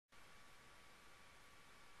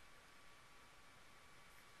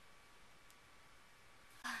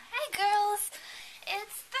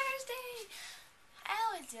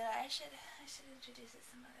should introduce it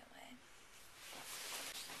some other way.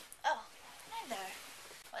 Oh, hi there.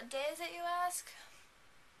 What day is it, you ask?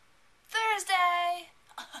 Thursday!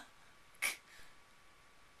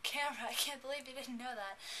 Camera, I can't believe you didn't know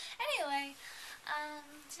that. Anyway,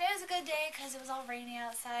 today was a good day because it was all rainy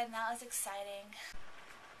outside and that was exciting.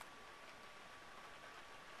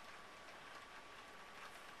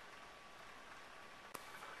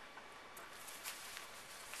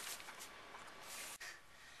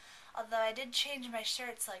 Although I did change my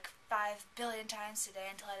shirts like 5 billion times today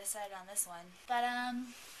until I decided on this one. But,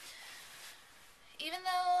 even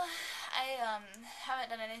though I, haven't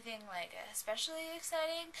done anything, like, especially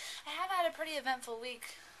exciting, I have had a pretty eventful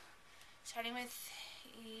week. Starting with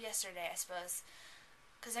yesterday, I suppose.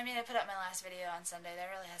 Because, I mean, I put up my last video on Sunday. There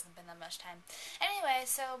really hasn't been that much time. Anyway,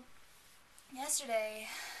 so, yesterday,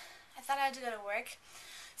 I thought I had to go to work.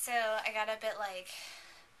 So, I got up at, like,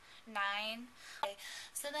 9.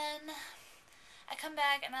 So then I come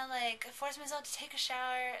back and I like force myself to take a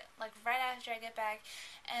shower like right after I get back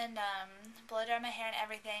and blow dry my hair and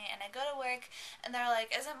everything, and I go to work and they're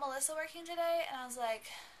like, "Isn't Melissa working today?" And I was like,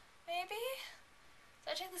 "Maybe."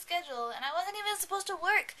 So I checked the schedule and I wasn't even supposed to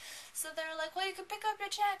work. So they're like, "Well, you can pick up your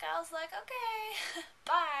check." I was like, "Okay,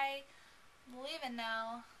 bye. I'm leaving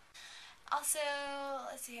now." Also,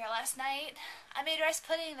 let's see here, last night I made rice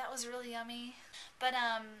pudding. That was really yummy. But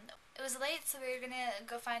it was late, so we were gonna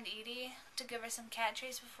go find Edie to give her some cat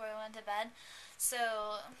treats before we went to bed.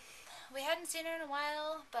 So we hadn't seen her in a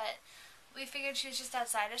while, but we figured she was just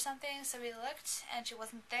outside or something, so we looked and she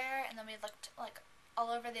wasn't there, and then we looked like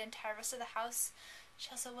all over the entire rest of the house. She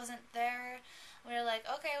also wasn't there. We were like,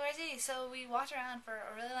 "Okay, where's Edie?" So we walked around for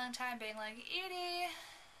a really long time being like, "Edie,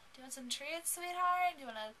 do you want some treats, sweetheart? Do you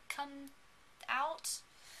want to come out?"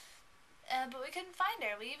 But we couldn't find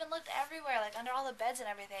her. We even looked everywhere, like under all the beds and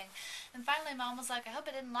everything. And finally Mom was like, "I hope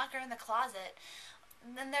I didn't lock her in the closet."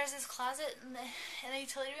 And then there's this closet in the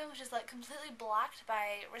utility room, which is like completely blocked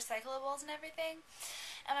by recyclables and everything.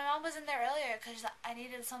 And my mom was in there earlier because I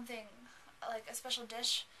needed something, like a special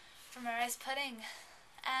dish for my rice pudding.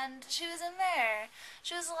 And she was in there.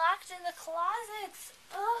 She was locked in the closet.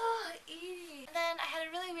 Oh, Edie. And then I had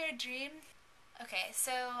a really weird dream. Okay,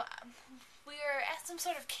 so we were at some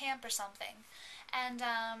sort of camp or something, and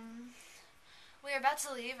we were about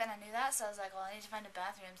to leave, and I knew that, so I was like, "Well, I need to find a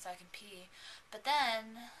bathroom so I can pee." But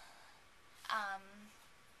then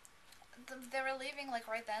they were leaving like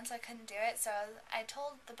right then, so I couldn't do it. So I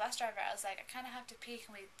told the bus driver, I was like, "I kind of have to pee.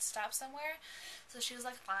 Can we stop somewhere?" So she was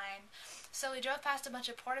like, "Fine." So we drove past a bunch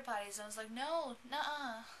of porta potties, and I was like, "No,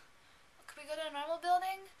 nuh-uh. Could we go to a normal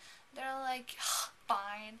building?" They're like,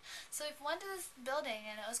 "Fine." So we went to this building,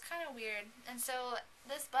 and it was kind of weird. And so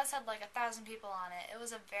this bus had like 1,000 people on it. It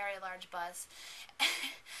was a very large bus.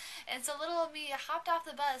 And so little old me hopped off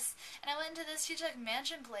the bus, and I went into this huge like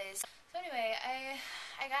mansion place. So anyway,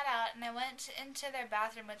 I got out, and I went into their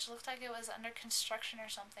bathroom, which looked like it was under construction or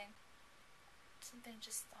something. Something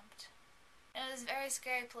just thumped. It was a very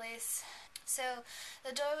scary place. So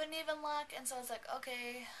the door wouldn't even lock, and so I was like,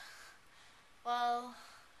 "Okay, well,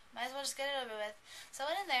 might as well just get it over with." So I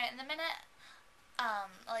went in there, and the minute,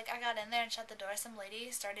 like, I got in there and shut the door, some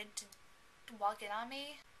lady started to walk in on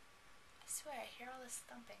me. I swear, I hear all this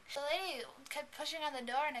thumping. The lady kept pushing on the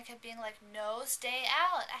door, and I kept being like, "No, stay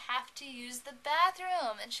out. I have to use the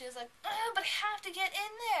bathroom." And she was like, "Oh, but I have to get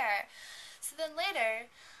in there." So then later,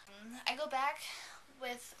 I go back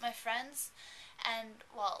with my friends, and,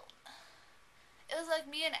 well, it was like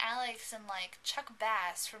me and Alex and like Chuck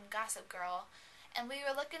Bass from Gossip Girl, and we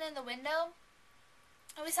were looking in the window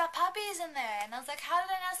and we saw puppies in there, and I was like, "How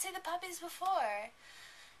did I not see the puppies before?"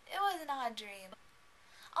 It was an odd dream.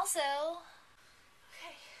 Also,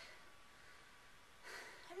 okay,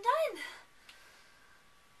 I'm done.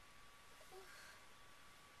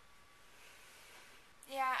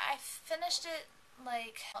 Yeah, I finished it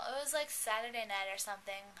like, it was like Saturday night or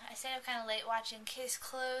something. I stayed up kind of late watching Case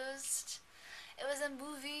Closed. It was a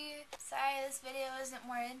movie. Sorry this video isn't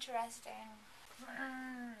more interesting.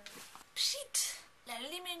 Pshit! La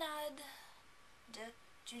limonade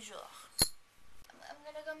du jour. I'm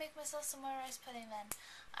gonna go make myself some more rice pudding then.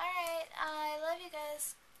 Alright, I love you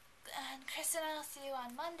guys. And Kristen, I'll see you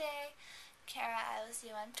on Monday. Kara, I will see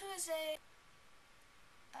you on Tuesday.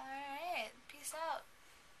 Alright, peace out.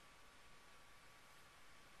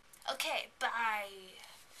 Okay, bye.